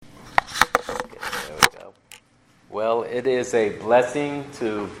Well, it is a blessing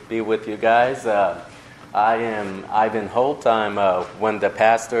to be with you guys. I am Ivan Holt. I'm one of the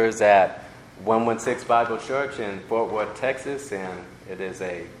pastors at 116 Bible Church in Fort Worth, Texas, and it is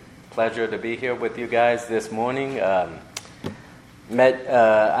a pleasure to be here with you guys this morning. I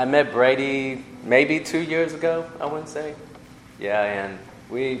met Brady maybe 2 years ago, I want to say. Yeah, and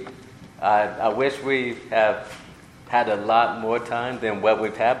I wish we have had a lot more time than what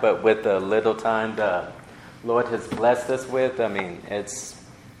we've had, but with the little time the Lord has blessed us with, I mean, it's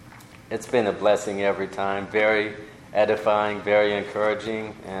been a blessing every time. Very edifying, very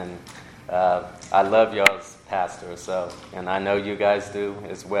encouraging, and I love y'all's pastor, and I know you guys do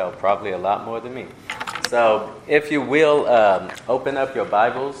as well, probably a lot more than me. So, if you will, open up your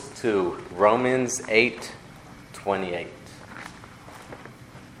Bibles to Romans 8:28.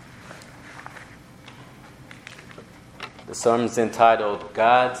 The sermon's entitled,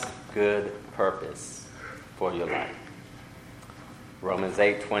 God's Good Purpose for Your Life. Romans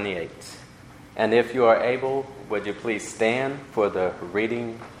 8:28. And if you are able, would you please stand for the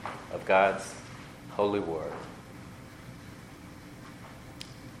reading of God's holy word.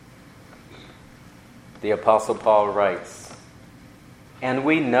 The Apostle Paul writes, and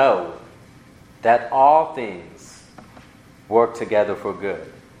we know that all things work together for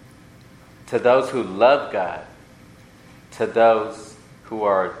good, to those who love God, to those who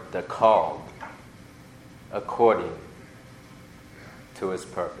are the called according to his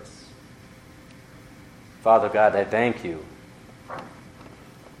purpose. Father God, I thank you,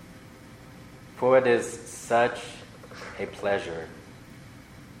 for it is such a pleasure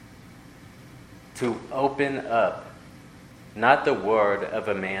to open up not the word of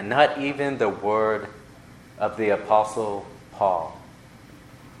a man, not even the word of the Apostle Paul,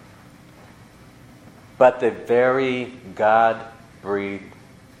 but the very God-breathed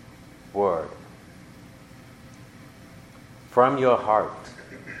word from your heart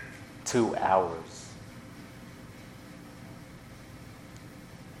to ours.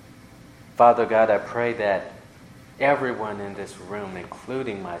 Father God, I pray that everyone in this room,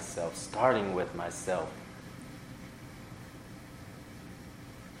 including myself, starting with myself,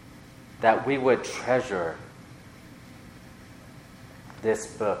 that we would treasure this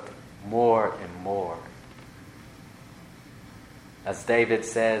book more and more. As David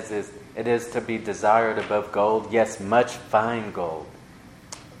says, it is to be desired above gold, yes, much fine gold.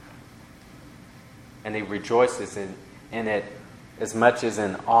 And he rejoices in it as much as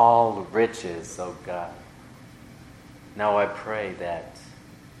in all riches, O God. Now I pray that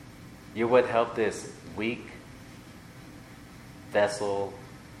you would help this weak vessel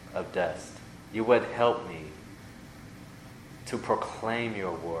of dust. You would help me to proclaim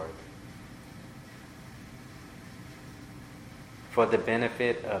your word for the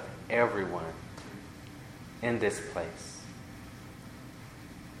benefit of everyone in this place.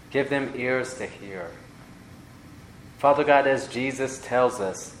 Give them ears to hear. Father God, as Jesus tells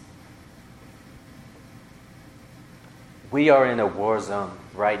us, we are in a war zone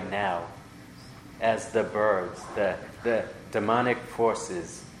right now as the birds, the demonic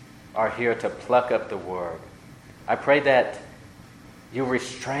forces are here to pluck up the word. I pray that you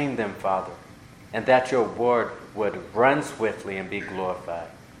restrain them, Father, and that your word would run swiftly and be glorified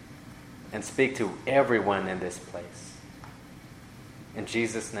and speak to everyone in this place. In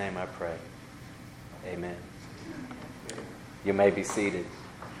Jesus' name I pray. Amen. You may be seated.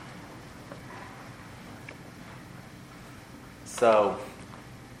 So,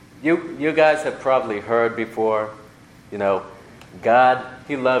 you guys have probably heard before, God,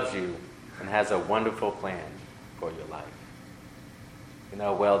 he loves you and has a wonderful plan for your life.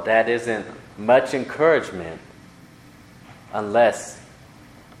 Well, that isn't much encouragement unless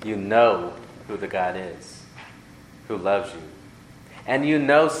you know who the God is, who loves you. And you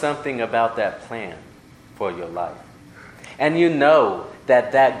know something about that plan for your life. And you know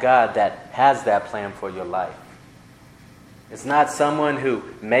that God that has that plan for your life is not someone who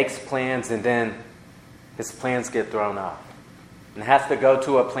makes plans and then his plans get thrown off and has to go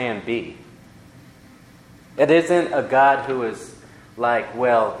to a plan B. It isn't a God who is like,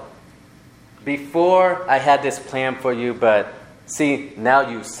 well, before I had this plan for you, but see, now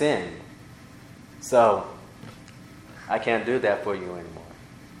you sinned. So I can't do that for you anymore.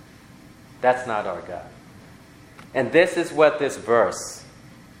 That's not our God. And this is what this verse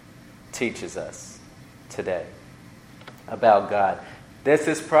teaches us today about God. This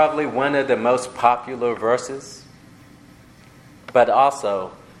is probably one of the most popular verses, but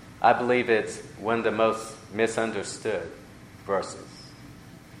also I believe it's one of the most misunderstood verses.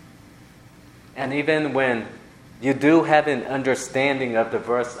 And even when you do have an understanding of the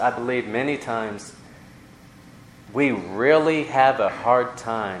verse, I believe many times we really have a hard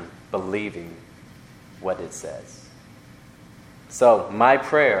time believing what it says. So my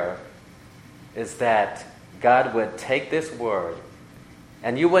prayer is that God would take this word,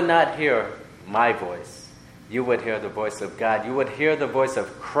 and you would not hear my voice. You would hear the voice of God. You would hear the voice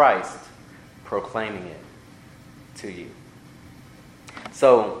of Christ proclaiming it to you.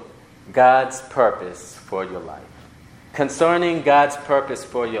 So, God's purpose for your life. Concerning God's purpose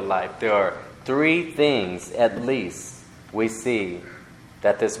for your life, there are 3 things at least we see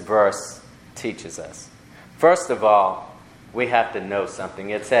that this verse teaches us. First of all, we have to know something.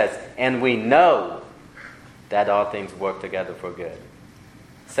 It says, and we know that all things work together for good.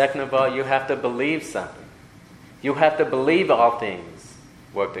 Second of all, you have to believe something. You have to believe all things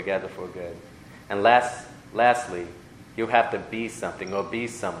work together for good. And lastly, you have to be something or be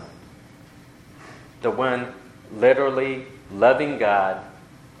someone. The one literally loving God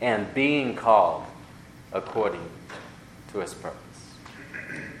and being called according to his purpose.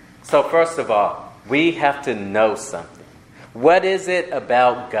 So first of all, we have to know something. What is it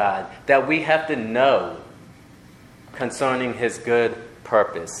about God that we have to know concerning his good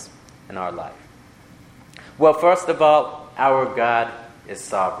purpose in our life? Well, first of all, our God is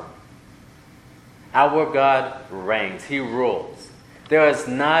sovereign. Our God reigns. He rules. There is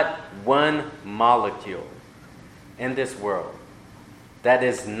not one molecule in this world that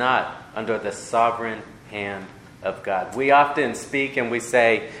is not under the sovereign hand of God. We often speak and we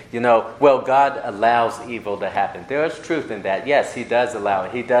say, well, God allows evil to happen. There is truth in that. Yes, he does allow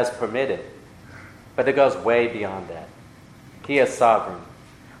it. He does permit it. But it goes way beyond that. He is sovereign.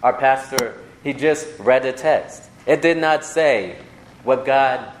 Our pastor, he just read a text. It did not say what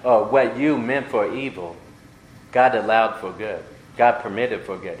God or what you meant for evil, God allowed for good. God permitted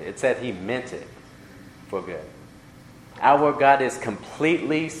for good. It said he meant it for good. Our God is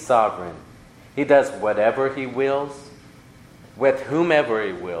completely sovereign. He does whatever he wills, with whomever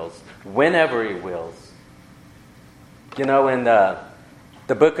he wills, whenever he wills. In the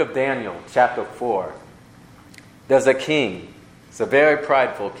book of Daniel, chapter 4, there's a king. It's a very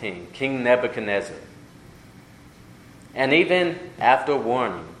prideful king, King Nebuchadnezzar. And even after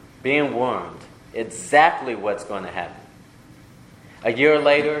being warned exactly what's going to happen, a year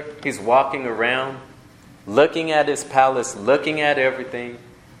later, he's walking around, looking at his palace, looking at everything.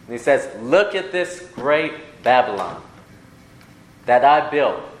 And he says, look at this great Babylon that I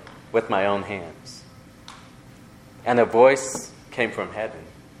built with my own hands. And a voice came from heaven.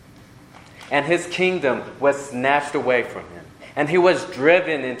 And his kingdom was snatched away from him. And he was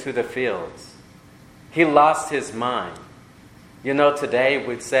driven into the fields. He lost his mind. Today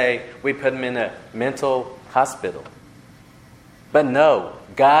we'd say we put him in a mental hospital. But no,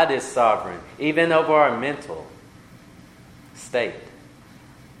 God is sovereign, even over our mental state.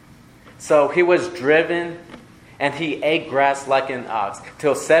 So he was driven and he ate grass like an ox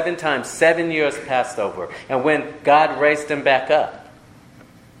till 7 times, 7 years passed over. And when God raised him back up,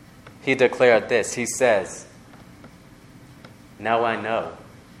 he declared this. He says, now I know.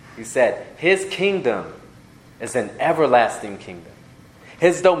 He said, his kingdom is an everlasting kingdom.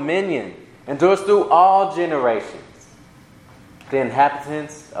 His dominion endures through all generations. The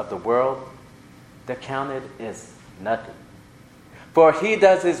inhabitants of the world, they're counted as nothing. For he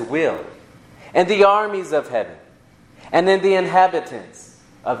does his will in the armies of heaven and in the inhabitants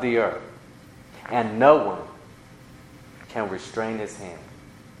of the earth. And no one can restrain his hand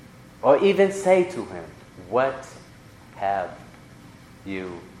or even say to him, what have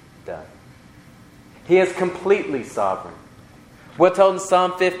you done? He is completely sovereign. We're told in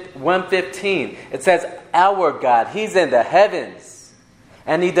Psalm 115, it says, our God, he's in the heavens,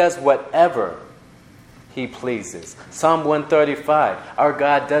 and he does whatever he pleases. Psalm 135, our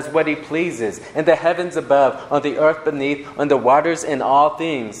God does what he pleases in the heavens above, on the earth beneath, on the waters and all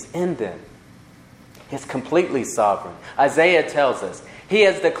things in them. He's completely sovereign. Isaiah tells us, he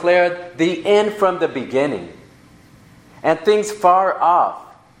has declared the end from the beginning, and things far off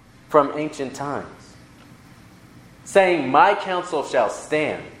from ancient times, saying, my counsel shall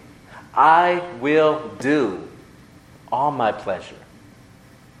stand. I will do all my pleasure.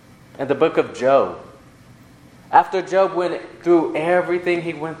 In the book of Job, after Job went through everything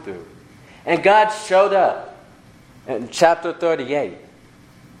he went through, and God showed up in chapter 38,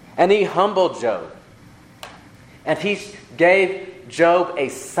 and he humbled Job, and he gave Job a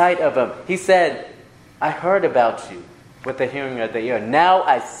sight of him. He said, I heard about you with the hearing of the ear. Now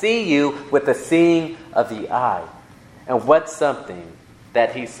I see you with the seeing of the eye. And what's something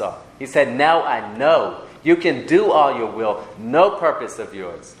that he saw? He said, now I know you can do all your will. No purpose of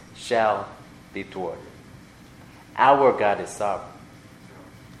yours shall be thwarted. Our God is sovereign.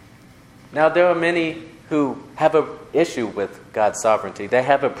 Now there are many who have an issue with God's sovereignty. They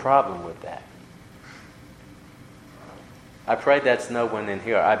have a problem with that. I pray that's no one in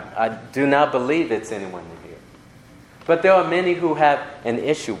here. I do not believe it's anyone in here. But there are many who have an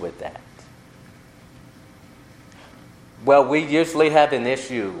issue with that. Well, we usually have an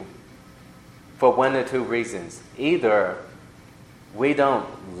issue for one or two reasons. Either we don't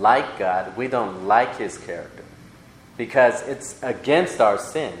like God, we don't like His character, because it's against our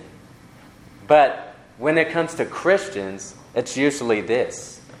sin. But when it comes to Christians, it's usually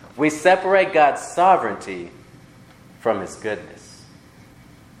this. We separate God's sovereignty from His goodness.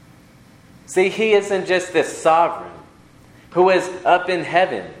 See, He isn't just this sovereign who is up in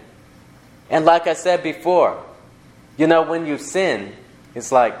heaven. And like I said before, when you sin,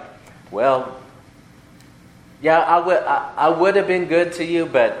 it's like, well, yeah, I would have been good to you,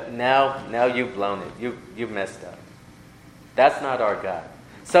 but now you've blown it. You've messed up. That's not our God.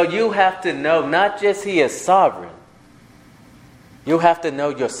 So you have to know, not just He is sovereign. You have to know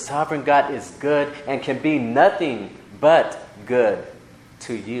your sovereign God is good and can be nothing but good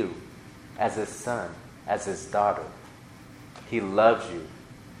to you as His son, as His daughter. He loves you.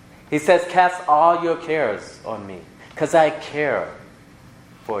 He says, cast all your cares on me, because I care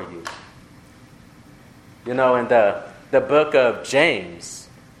for you. In the book of James,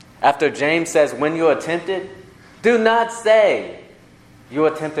 after James says, when you are tempted, do not say you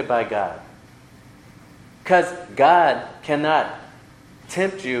are tempted by God. Because God cannot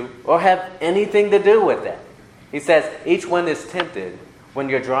tempt you or have anything to do with that. He says, each one is tempted when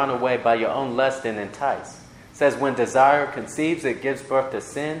you're drawn away by your own lust and enticed. It says, when desire conceives, it gives birth to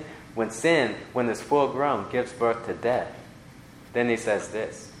sin. When sin, when it's full grown, gives birth to death. Then he says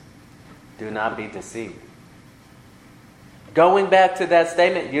this, do not be deceived. Going back to that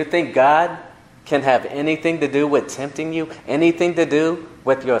statement, you think God can have anything to do with tempting you? Anything to do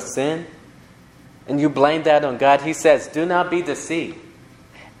with your sin? And you blame that on God? He says, do not be deceived.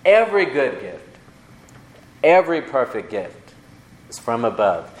 Every good gift, every perfect gift is from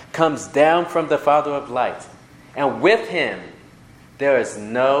above, comes down from the Father of lights. And with Him, there is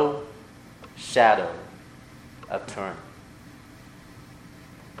no shadow of turning.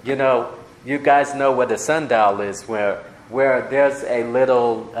 You guys know what a sundial is, where there's a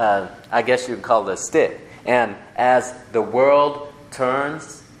little, I guess you'd call it a stick. And as the world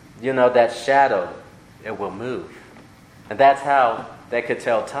turns, that shadow, it will move. And that's how they could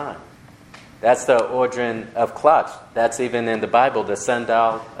tell time. That's the origin of clocks. That's even in the Bible, the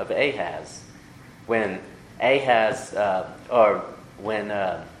sundial of Ahaz. When Ahaz,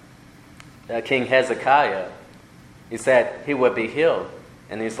 King Hezekiah, he said he would be healed.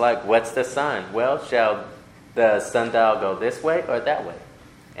 And he's like, what's the sign? Well, shall the sundial go this way or that way?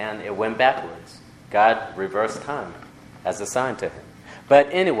 And it went backwards. God reversed time as a sign to him. But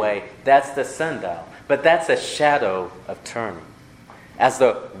anyway, that's the sundial. But that's a shadow of turning. As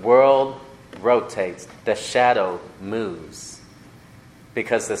the world rotates, the shadow moves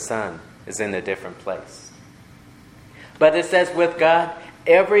because the sun is in a different place. But it says with God,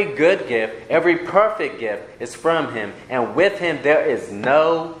 every good gift, every perfect gift is from Him. And with Him there is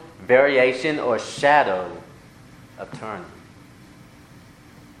no variation or shadow of turning.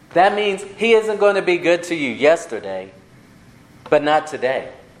 That means He isn't going to be good to you yesterday, but not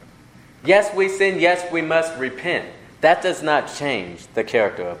today. Yes, we sin. Yes, we must repent. That does not change the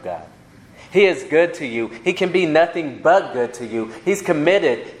character of God. He is good to you. He can be nothing but good to you. He's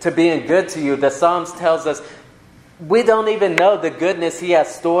committed to being good to you. The Psalms tells us we don't even know the goodness He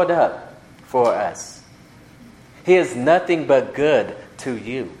has stored up for us. He is nothing but good to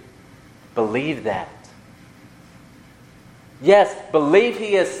you. Believe that. Yes, believe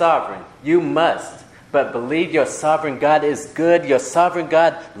He is sovereign. You must. But believe your sovereign God is good. Your sovereign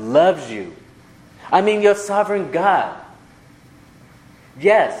God loves you. Your sovereign God.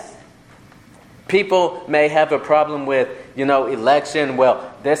 Yes, people may have a problem with, election. Well,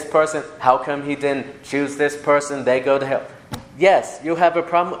 this person, how come he didn't choose this person? They go to hell. Yes, you have a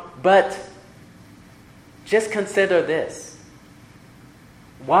problem. But just consider this.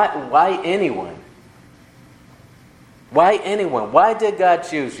 Why anyone? Why anyone? Why did God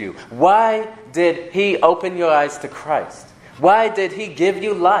choose you? Why did He open your eyes to Christ? Why did He give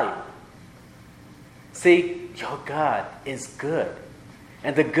you life? See, your God is good.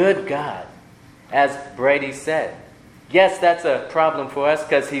 And the good God, as Brady said, yes, that's a problem for us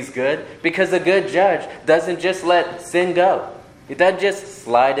because He's good. Because a good judge doesn't just let sin go. He doesn't just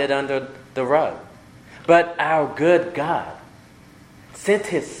slide it under the rug. But our good God sent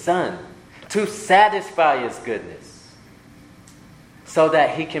His Son to satisfy His goodness so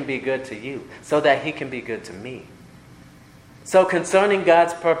that He can be good to you, so that He can be good to me. So concerning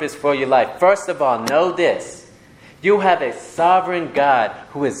God's purpose for your life, first of all, know this. You have a sovereign God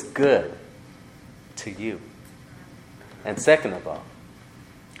who is good to you. And second of all,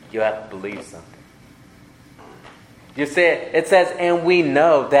 you have to believe something. You see, it says, and we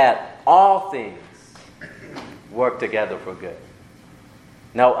know that all things work together for good.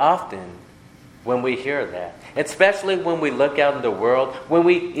 Now, often when we hear that, especially when we look out in the world, when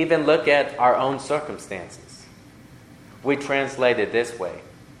we even look at our own circumstances, we translate it this way.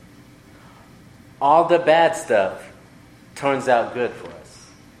 All the bad stuff turns out good for us.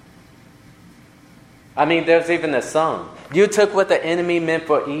 I mean, there's even a song. You took what the enemy meant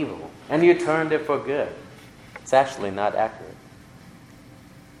for evil, and you turned it for good. It's actually not accurate.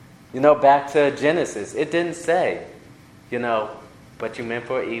 Back to Genesis, it didn't say, what you meant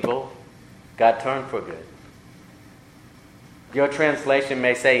for evil, God turned for good. Your translation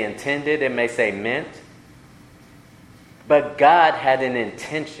may say intended, it may say meant, but God had an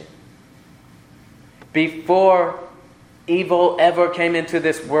intention. Before evil ever came into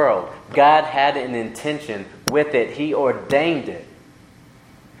this world, God had an intention with it. He ordained it.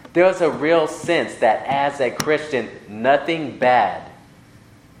 There's a real sense that as a Christian, nothing bad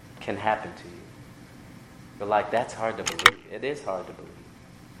can happen to you. You're like, that's hard to believe. It is hard to believe.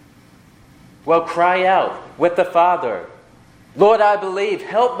 Well, cry out with the Father, Lord, I believe,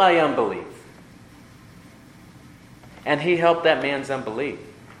 help my unbelief. And He helped that man's unbelief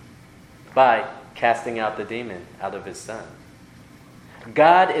by casting out the demon out of his son.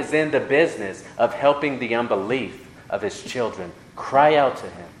 God is in the business of helping the unbelief of His children. Cry out to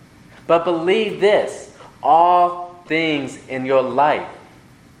Him. But believe this, all things in your life,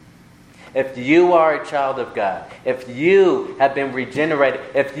 if you are a child of God, if you have been regenerated,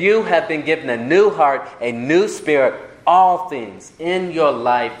 if you have been given a new heart, a new spirit, all things in your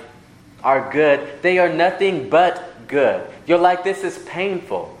life are good. They are nothing but good. You're like, this is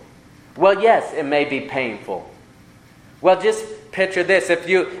painful. Well, yes, it may be painful. Well, just picture this.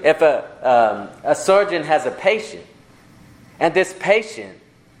 If a surgeon has a patient, and this patient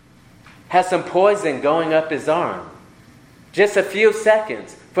has some poison going up his arm, just a few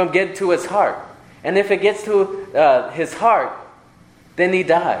seconds from getting to his heart. And if it gets to his heart, then he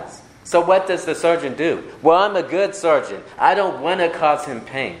dies. So what does the surgeon do? Well, I'm a good surgeon. I don't want to cause him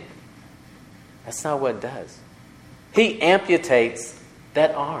pain. That's not what it does. He amputates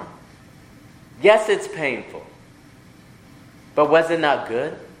that arm. Yes, it's painful. But was it not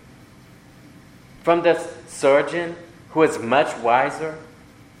good? From the surgeon who is much wiser?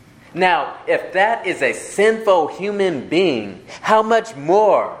 Now, if that is a sinful human being, how much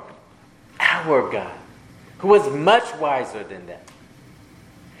more our God, who is much wiser than that?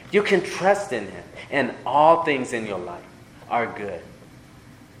 You can trust in Him, and all things in your life are good.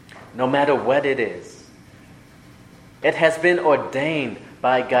 No matter what it is. It has been ordained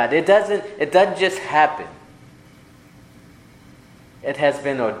by God. It doesn't just happen. It has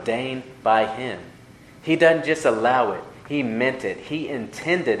been ordained by Him. He doesn't just allow it. He meant it. He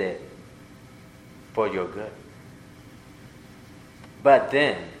intended it for your good. But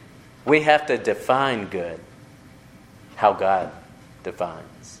then, we have to define good how God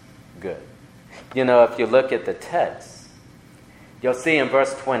defines good. If you look at the text, you'll see in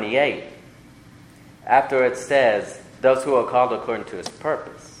verse 28, after it says, those who are called according to His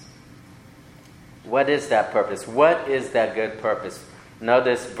purpose. What is that purpose? What is that good purpose?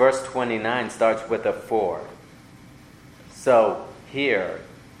 Notice verse 29 starts with a for. So here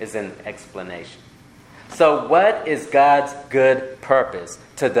is an explanation. So what is God's good purpose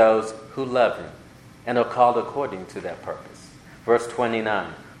to those who love Him and are called according to that purpose? Verse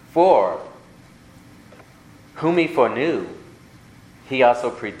 29. For whom He foreknew, He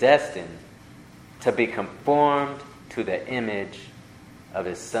also predestined to be conformed to the image of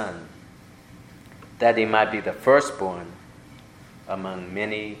His Son, that He might be the firstborn among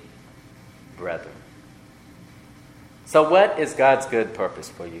many brethren. So what is God's good purpose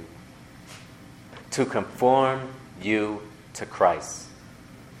for you? To conform you to Christ.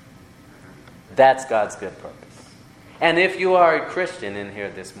 That's God's good purpose. And if you are a Christian in here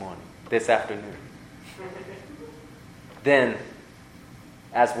this afternoon, then,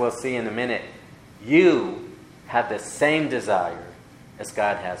 as we'll see in a minute, you have the same desire as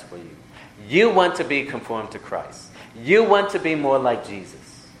God has for you. You want to be conformed to Christ. You want to be more like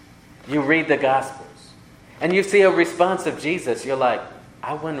Jesus. You read the Gospels, and you see a response of Jesus. You're like,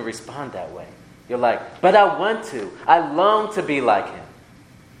 I wouldn't respond that way. You're like, but I want to. I long to be like Him.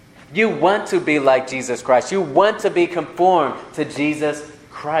 You want to be like Jesus Christ. You want to be conformed to Jesus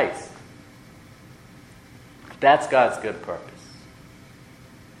Christ. That's God's good purpose.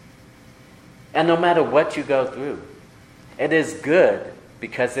 And no matter what you go through, It is good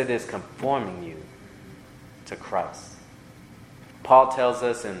because it is conforming you to Christ. Paul tells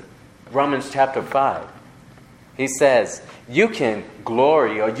us in Romans chapter 5, he says, you can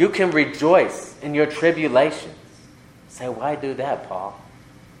glory or you can rejoice in your tribulations. Say, why do that, Paul?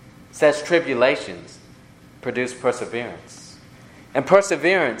 It says tribulations produce perseverance. And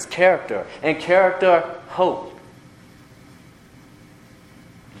perseverance, character. And character, hope.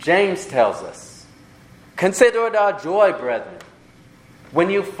 James tells us, consider it our joy, brethren,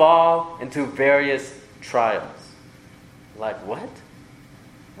 when you fall into various trials. Like what?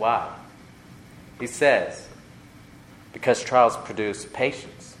 Why? He says, because trials produce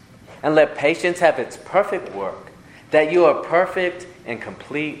patience. And let patience have its perfect work, that you are perfect and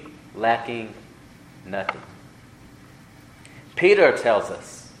complete, lacking nothing. Peter tells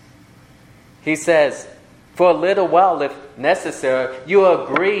us, he says, for a little while, if necessary, you are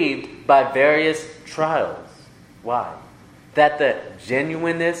grieved by various trials. Why? That the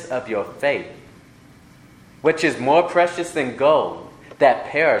genuineness of your faith, which is more precious than gold, that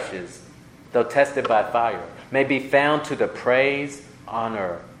perishes, though tested by fire, may be found to the praise,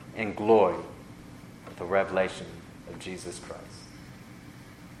 honor, and glory of the revelation of Jesus Christ.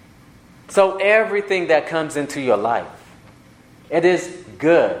 So everything that comes into your life, it is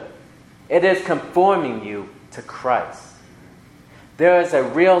good. It is conforming you to Christ. There is a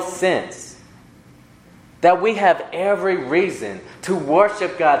real sense that we have every reason to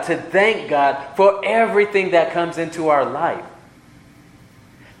worship God, to thank God for everything that comes into our life.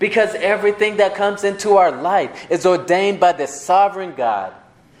 Because everything that comes into our life is ordained by the sovereign God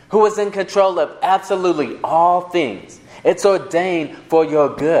who is in control of absolutely all things. It's ordained for your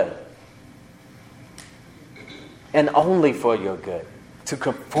good. And only for your good. To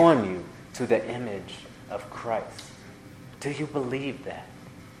conform you to the image of Christ. Do you believe that?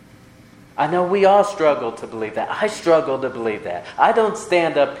 I know we all struggle to believe that. I struggle to believe that. I don't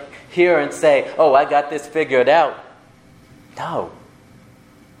stand up here and say, oh, I got this figured out. No.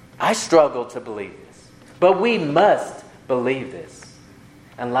 I struggle to believe this. But we must believe this.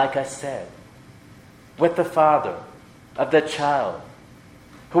 And like I said, with the father of the child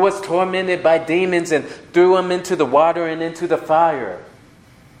who was tormented by demons and threw him into the water and into the fire.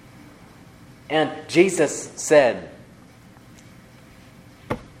 And Jesus said,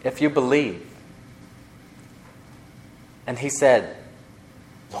 if you believe. And he said,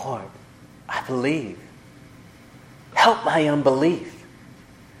 Lord, I believe. Help my unbelief.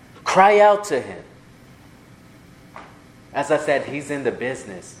 Cry out to him. As I said, he's in the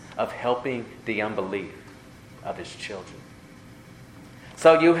business of helping the unbelief of his children.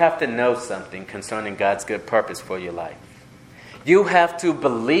 So you have to know something concerning God's good purpose for your life. You have to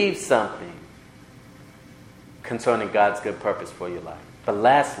believe something concerning God's good purpose for your life. But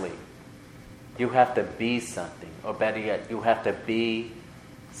lastly, you have to be something. Or better yet, you have to be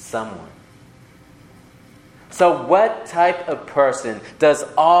someone. So what type of person does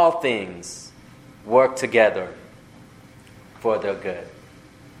all things work together for their good?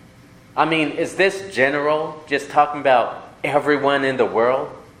 I mean, is this general, just talking about everyone in the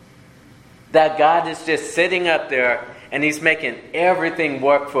world? That God is just sitting up there and he's making everything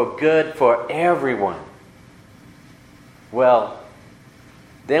work for good for everyone? Well,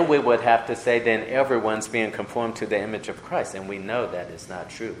 then we would have to say then everyone's being conformed to the image of Christ. And we know that is not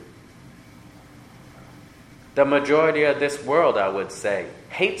true. The majority of this world, I would say,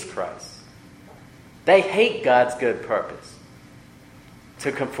 hates Christ. They hate God's good purpose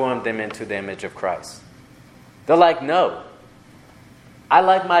to conform them into the image of Christ. They're like, no, I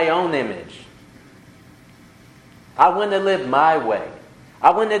like my own image. I want to live my way. I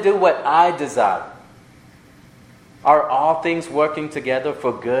want to do what I desire. Are all things working together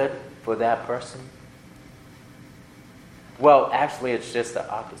for good for that person? Well, actually, it's just the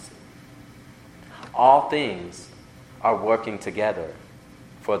opposite. All things are working together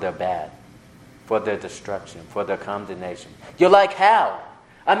for their bad, for their destruction, for their condemnation. You're like, how?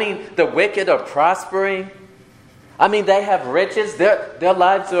 I mean, the wicked are prospering. I mean, they have riches. Their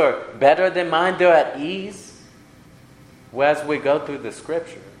lives are better than mine. They're at ease. Well, as we go through the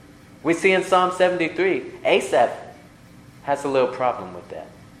scripture, we see in Psalm 73, Asaph has a little problem with that.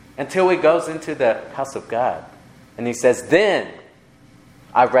 Until he goes into the house of God. And he says, then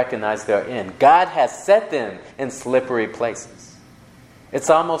I recognize their end. God has set them in slippery places. It's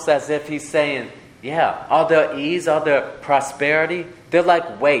almost as if he's saying, yeah, all their ease, all their prosperity, they're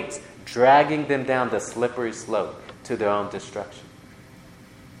like weights dragging them down the slippery slope to their own destruction.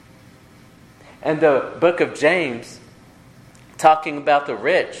 And the book of James, talking about the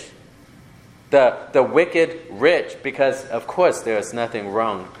rich, the wicked rich, because of course there is nothing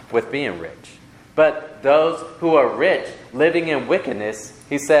wrong with being rich. But those who are rich, living in wickedness,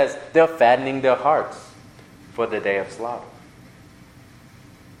 he says, they're fattening their hearts for the day of slaughter.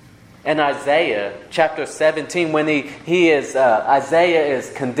 In Isaiah chapter 17, when Isaiah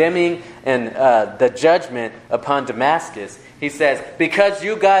is condemning the judgment upon Damascus, he says, because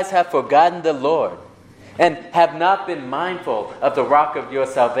you guys have forgotten the Lord and have not been mindful of the rock of your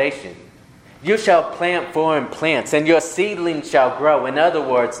salvation, you shall plant foreign plants and your seedlings shall grow. In other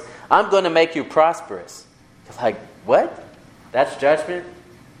words, I'm going to make you prosperous. It's like, what? That's judgment?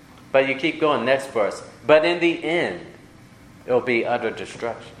 But you keep going, next verse. But in the end, it will be utter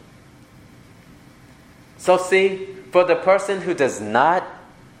destruction. So see, for the person who does not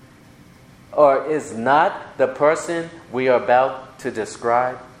or is not the person we are about to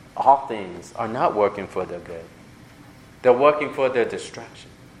describe, all things are not working for their good. They're working for their destruction.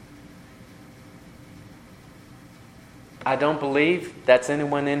 I don't believe that's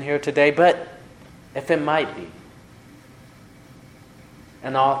anyone in here today, but if it might be,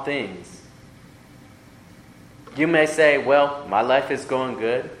 in all things, you may say, well, my life is going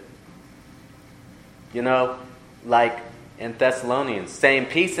good. You know, like in Thessalonians, saying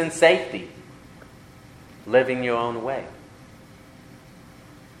peace and safety, living your own way.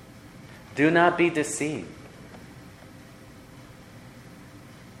 Do not be deceived.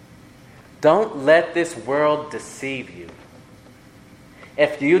 Don't let this world deceive you.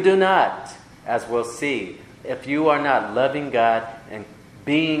 If you do not, as we'll see, if you are not loving God and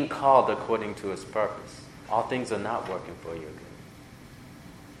being called according to His purpose, all things are not working for your good.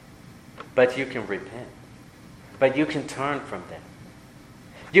 But you can repent. But you can turn from that.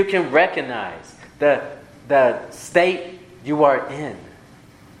 You can recognize the state you are in.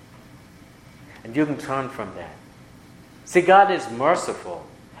 And you can turn from that. See, God is merciful.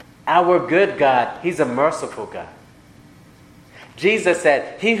 Our good God, He's a merciful God. Jesus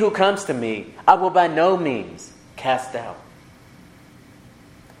said, he who comes to me, I will by no means cast out.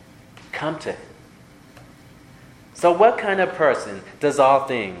 Come to Him. So what kind of person does all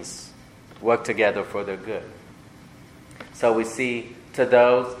things work together for their good? So we see to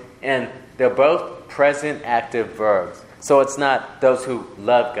those, and they're both present active verbs. So it's not those who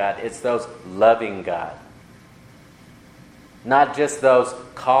love God, it's those loving God. Not just those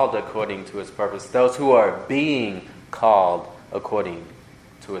called according to His purpose, those who are being called according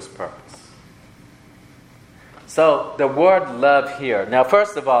to His purpose. So the word love here, now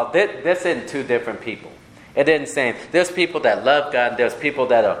first of all, this isn't two different people. It isn't saying there's people that love God, there's people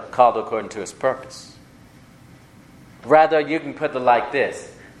that are called according to His purpose. Rather, you can put it like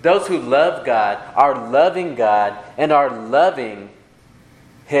this. Those who love God are loving God and are loving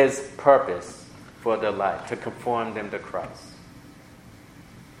His purpose for their life, to conform them to Christ.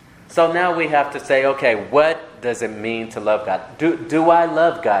 So now we have to say, okay, what does it mean to love God? Do I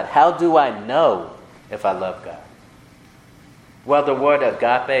love God? How do I know if I love God? Well, the word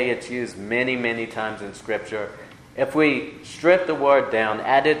agape, it's used many, many times in Scripture. If we strip the word down,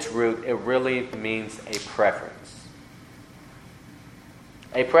 at its root, it really means a preference.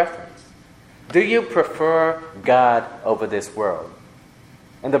 A preference. Do you prefer God over this world?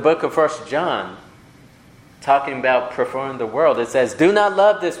 In the book of 1 John, talking about preferring the world, it says, do not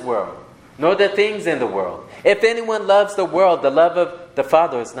love this world, nor the things in the world. If anyone loves the world, the love of the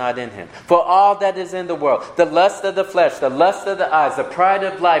Father is not in him. For all that is in the world, the lust of the flesh, the lust of the eyes, the pride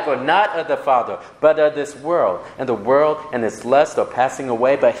of life, are not of the Father, but of this world. And the world and its lust are passing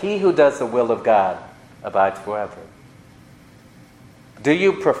away, but he who does the will of God abides forever. Do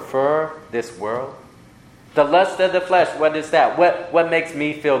you prefer this world? The lust of the flesh, what is that? What makes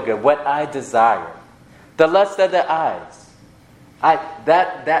me feel good? What I desire. The lust of the eyes.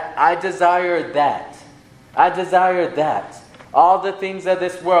 I desire that. I desire that. All the things of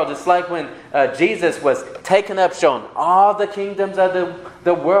this world. It's like when Jesus was taken up, showing all the kingdoms of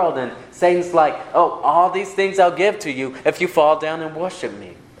the world. And Satan's like, oh, all these things I'll give to you if you fall down and worship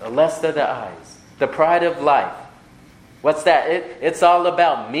me. The lust of the eyes. The pride of life. What's that? It's all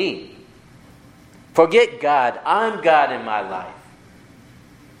about me. Forget God. I'm God in my life.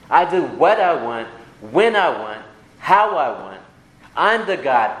 I do what I want, when I want, how I want. I'm the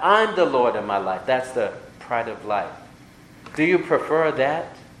God. I'm the Lord in my life. That's the pride of life. Do you prefer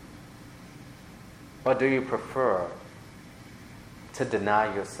that? Or do you prefer to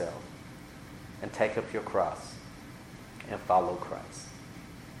deny yourself and take up your cross and follow Christ?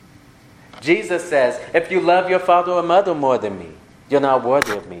 Jesus says, if you love your father or mother more than me, you're not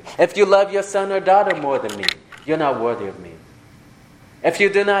worthy of me. If you love your son or daughter more than me, you're not worthy of me. If you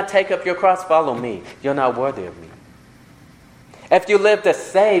do not take up your cross, follow me, you're not worthy of me. If you live to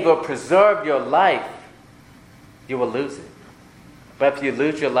save or preserve your life, you will lose it. But if you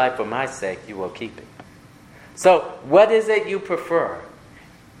lose your life for my sake, you will keep it. So what is it you prefer?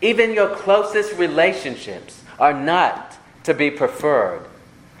 Even your closest relationships are not to be preferred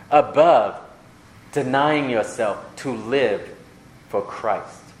above denying yourself to live for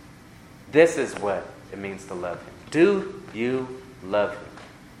Christ. This is what it means to love Him. Do you love Him?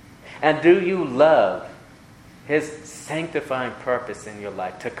 And do you love His sanctifying purpose in your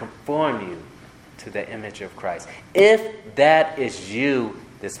life to conform you to the image of Christ? If that is you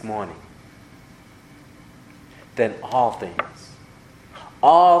this morning, then all things,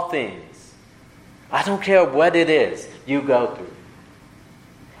 I don't care what it is you go through,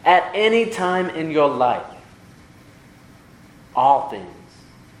 at any time in your life, all things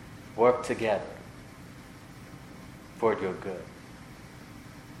work together for your good.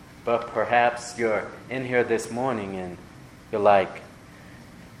 But perhaps you're in here this morning and you're like,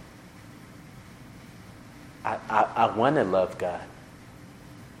 I want to love God.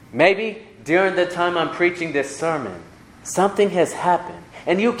 Maybe during the time I'm preaching this sermon, something has happened.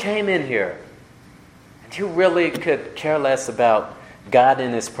 And you came in here and you really could care less about God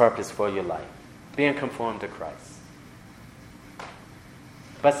and His purpose for your life, being conformed to Christ.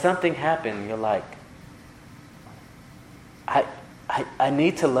 But something happened and you're like, I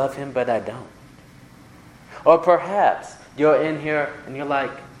need to love Him, but I don't. Or perhaps you're in here and you're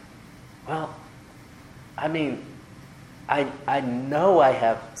like, well, I mean, I know I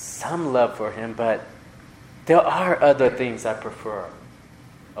have some love for Him, but there are other things I prefer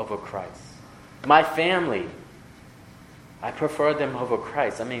over Christ. My family, I prefer them over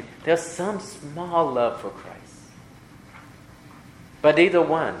Christ. I mean, there's some small love for Christ. But either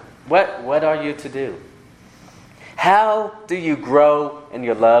one, what are you to do? How do you grow in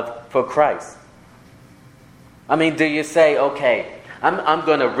your love for Christ? I mean, do you say, okay, I'm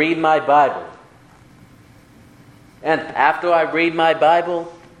going to read my Bible. And after I read my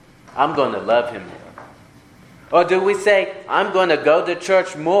Bible, I'm going to love Him more. Or do we say, I'm going to go to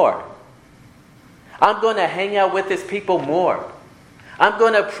church more. I'm going to hang out with His people more. I'm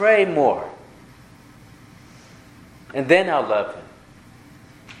going to pray more. And then I'll love Him.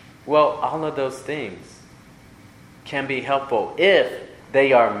 Well, all of those things can be helpful if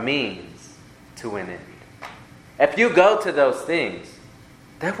they are means to an end. If you go to those things,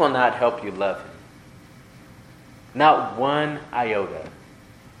 that will not help you love Him. Not one iota.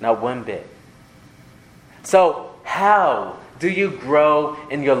 Not one bit. So, how do you grow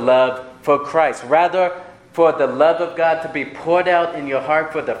in your love for Christ? Rather, for the love of God to be poured out in your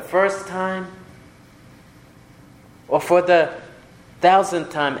heart for the first time? Or for the 1,000th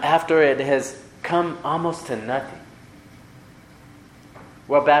time after it has come almost to nothing?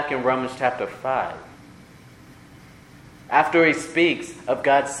 Well, back in Romans chapter 5, after he speaks of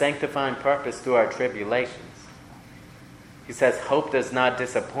God's sanctifying purpose through our tribulations, he says, hope does not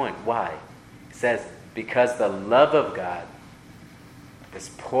disappoint. Why? He says, because the love of God is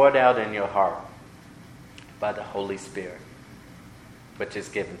poured out in your heart by the Holy Spirit, which is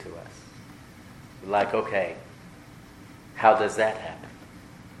given to us. Like, okay, how does that happen?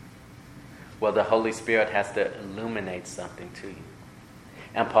 Well, the Holy Spirit has to illuminate something to you.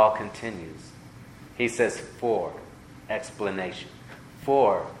 And Paul continues. He says, for explanation.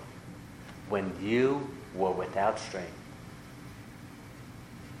 For when you were without strength.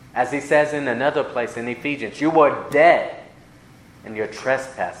 As he says in another place in Ephesians, you were dead in your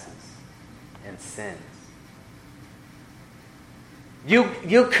trespasses and sins. You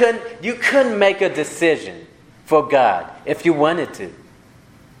couldn't make a decision for God if you wanted to.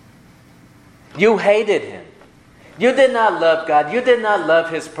 You hated Him. You did not love God. You did not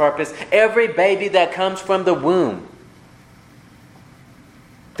love His purpose. Every baby that comes from the womb,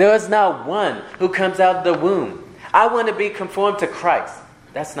 there is not one who comes out of the womb, I want to be conformed to Christ.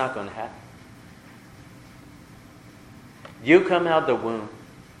 That's not going to happen. You come out of the womb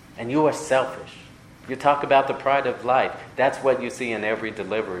and you are selfish. You talk about the pride of life. That's what you see in every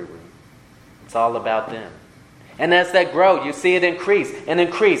delivery room. It's all about them. And as they grow, you see it increase and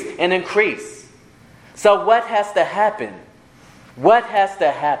increase and increase. So what has to happen? What has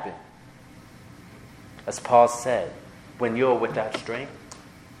to happen? As Paul said, when you're without strength,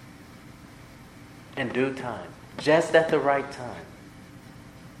 in due time, just at the right time,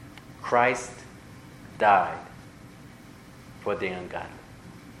 Christ died for the ungodly.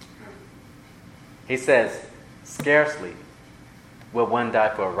 He says, scarcely will one die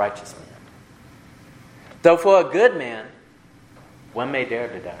for a righteous man. Though for a good man, one may dare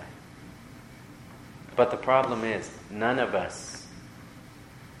to die. But the problem is, none of us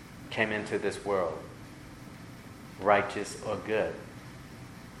came into this world righteous or good.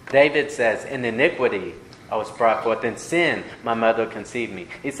 David says, in iniquity I was brought forth. In sin, my mother conceived me.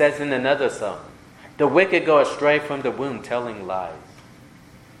 He says in another song, the wicked go astray from the womb, telling lies.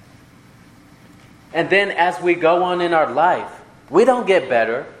 And then as we go on in our life, we don't get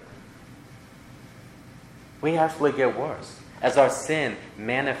better. We actually get worse as our sin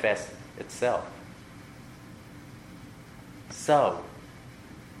manifests itself. So,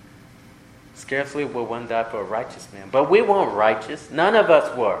 scarcely will one die for a righteous man. But we weren't righteous. None of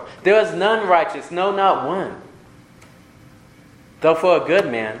us were. There was none righteous, no, not one. Though for a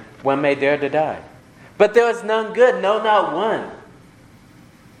good man, one may dare to die. But there was none good, no, not one.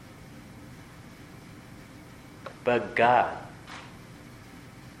 But God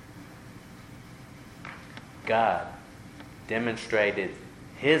demonstrated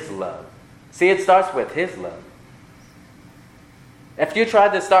His love. See, it starts with His love. If you try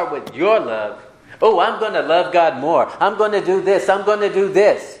to start with your love, oh, I'm going to love God more. I'm going to do this. I'm going to do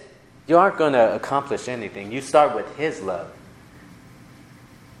this. You aren't going to accomplish anything. You start with His love.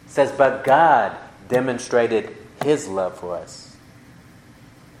 It says, but God demonstrated His love for us.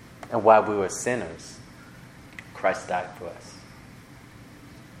 And while we were sinners, Christ died for us.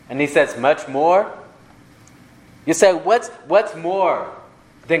 And He says, much more. You say, what's more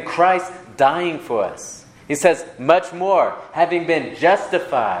than Christ dying for us? He says, much more, having been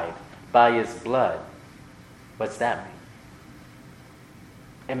justified by His blood. What's that mean?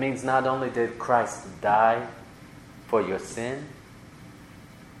 It means not only did Christ die for your sin,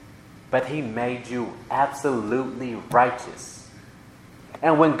 but He made you absolutely righteous.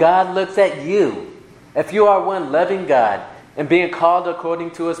 And when God looks at you, if you are one loving God and being called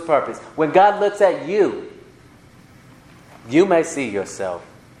according to His purpose, when God looks at you, you may see yourself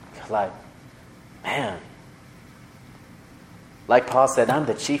like, man, like Paul said, I'm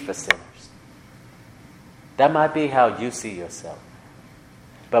the chief of sinners. That might be how you see yourself.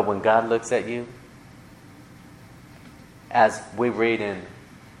 But when God looks at you, as we read in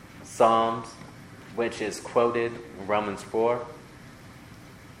Psalms, which is quoted in Romans 4,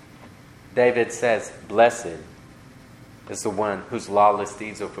 David says, blessed is the one whose lawless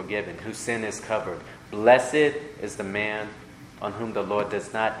deeds are forgiven, whose sin is covered. Blessed is the man on whom the Lord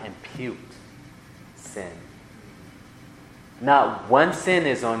does not impute sin. Not one sin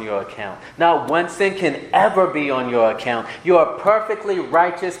is on your account. Not one sin can ever be on your account. You are perfectly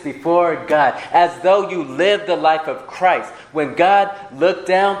righteous before God, as though you lived the life of Christ. When God looked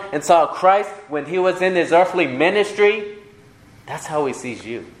down and saw Christ when He was in His earthly ministry, that's how He sees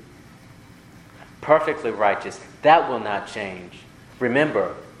you. Perfectly righteous. That will not change.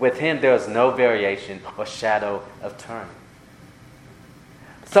 Remember, with Him there is no variation or shadow of turning.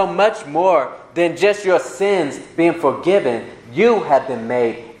 So much more than just your sins being forgiven, you have been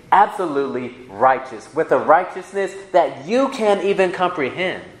made absolutely righteous with a righteousness that you can't even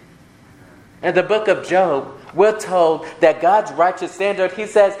comprehend. In the book of Job, we're told that God's righteous standard, He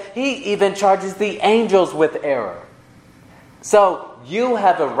says, He even charges the angels with error. So you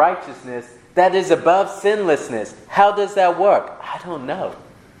have a righteousness that is above sinlessness. How does that work? I don't know.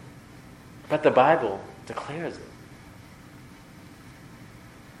 But the Bible declares it.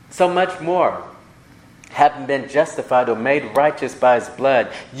 So much more, having been justified or made righteous by His blood,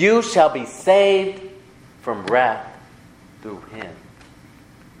 you shall be saved from wrath through Him.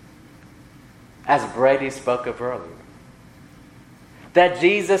 As Brady spoke of earlier, that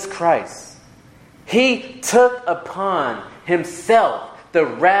Jesus Christ, He took upon Himself the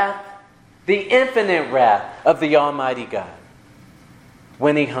wrath, the infinite wrath of the Almighty God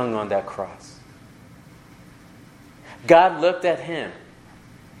when He hung on that cross. God looked at Him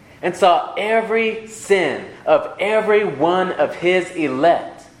and saw every sin of every one of His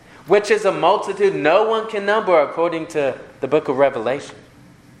elect, which is a multitude no one can number according to the book of Revelation.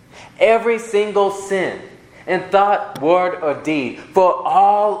 Every single sin in thought, word, or deed for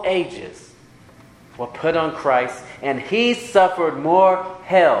all ages were put on Christ, and He suffered more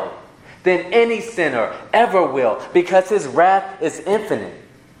hell than any sinner ever will, because His wrath is infinite.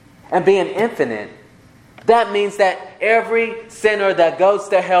 And being infinite, that means that every sinner that goes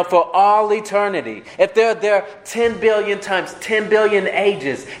to hell for all eternity, if they're there 10 billion times, 10 billion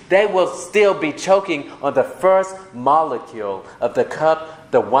ages, they will still be choking on the first molecule of the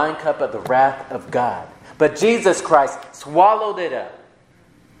cup, the wine cup of the wrath of God. But Jesus Christ swallowed it up.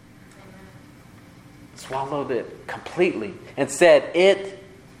 Swallowed it completely and said, it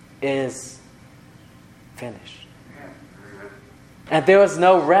is finished. And there is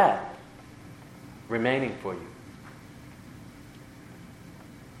no wrath remaining for you.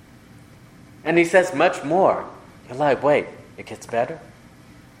 And He says much more. You're like, wait, it gets better?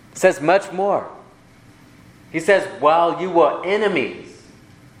 He says much more. He says, while you were enemies,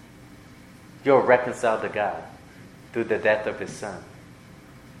 you're reconciled to God through the death of His Son.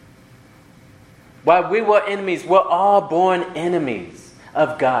 While we were enemies, we're all born enemies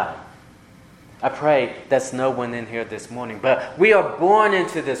of God. I pray that's no one in here this morning, but we are born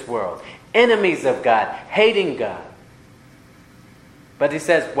into this world, enemies of God, hating God. But He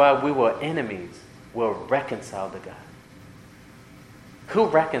says, while we were enemies, we're reconciled to God. Who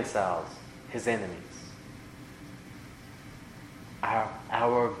reconciles His enemies?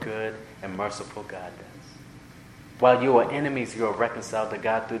 Our good and merciful God does. While you are enemies, you are reconciled to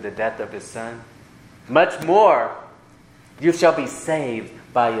God through the death of His Son. Much more, you shall be saved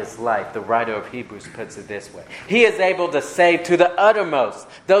by His life. The writer of Hebrews puts it this way. He is able to save to the uttermost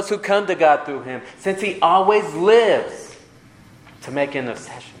those who come to God through Him, since He always lives to make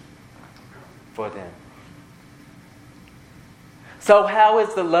intercession for them. So how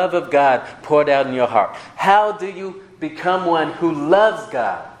is the love of God poured out in your heart? How do you become one who loves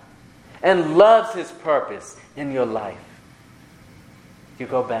God and loves His purpose in your life? You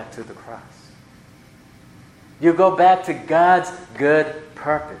go back to the cross. You go back to God's good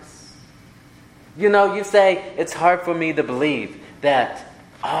purpose. You know, you say, it's hard for me to believe that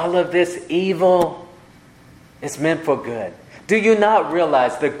all of this evil is meant for good. Do you not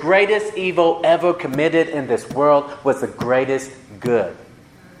realize the greatest evil ever committed in this world was the greatest good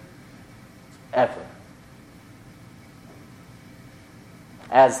ever?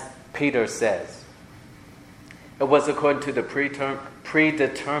 As Peter says, it was according to the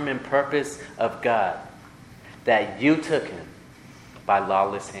predetermined purpose of God that you took Him by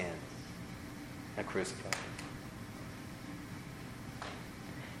lawless hands and crucified Him.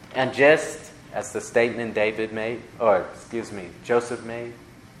 And just as the statement Joseph made,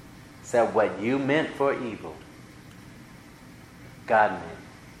 said what you meant for evil, God meant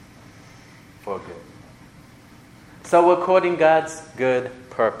for good. So according to God's good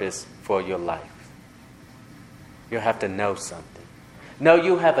purpose for your life, you have to know something. No,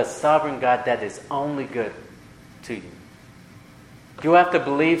 you have a sovereign God that is only good to you. You have to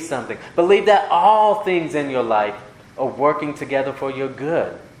believe something. Believe that all things in your life are working together for your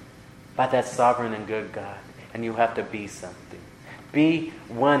good by that sovereign and good God. And you have to be something. Be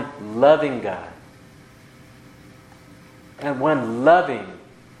one loving God. And one loving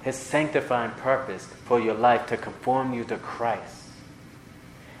His sanctifying purpose for your life to conform you to Christ.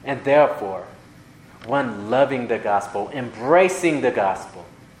 And therefore, one loving the gospel, embracing the gospel,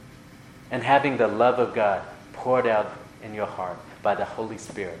 and having the love of God poured out in your heart by the Holy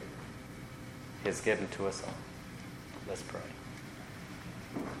Spirit He has given to us all. Let's pray.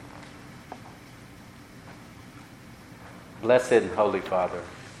 Blessed and Holy Father,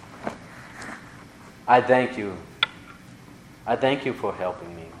 I thank You. I thank You for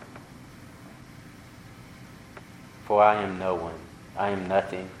helping me. For I am no one. I am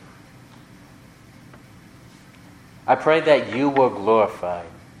nothing. I pray that You were glorified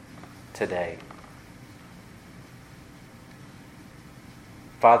today.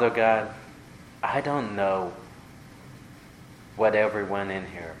 Father God, I don't know what everyone in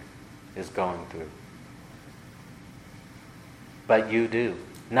here is going through. But You do.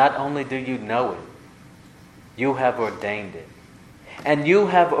 Not only do You know it, You have ordained it. And You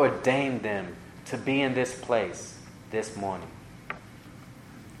have ordained them to be in this place this morning,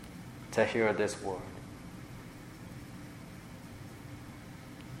 to hear this word.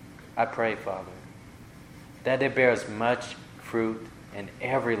 I pray, Father, that it bears much fruit in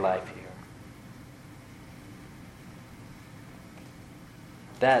every life here.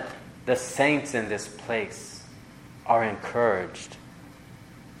 That the saints in this place are encouraged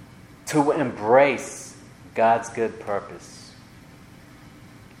to embrace God's good purpose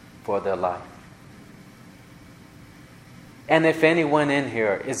for their life. And if anyone in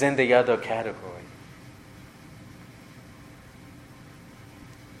here is in the other category,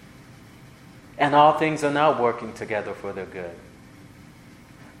 and all things are not working together for their good,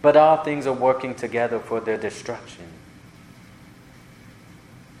 but all things are working together for their destruction,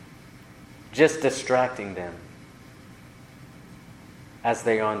 just distracting them as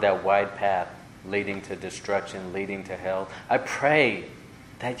they are on that wide path leading to destruction, leading to hell. I pray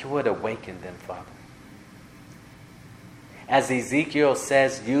that You would awaken them, Father. As Ezekiel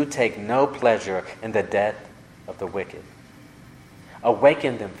says, You take no pleasure in the death of the wicked.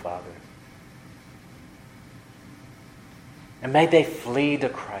 Awaken them, Father. And may they flee to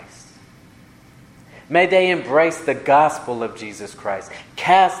Christ. May they embrace the gospel of Jesus Christ.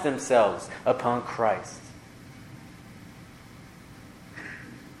 Cast themselves upon Christ.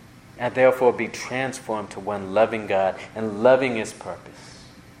 And therefore be transformed to one loving God and loving His purpose.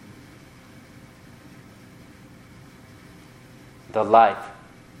 The life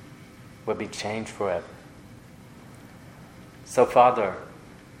will be changed forever. So, Father,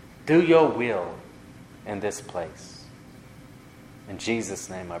 do your will in this place. In Jesus'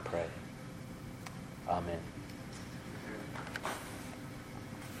 name I pray. Amen.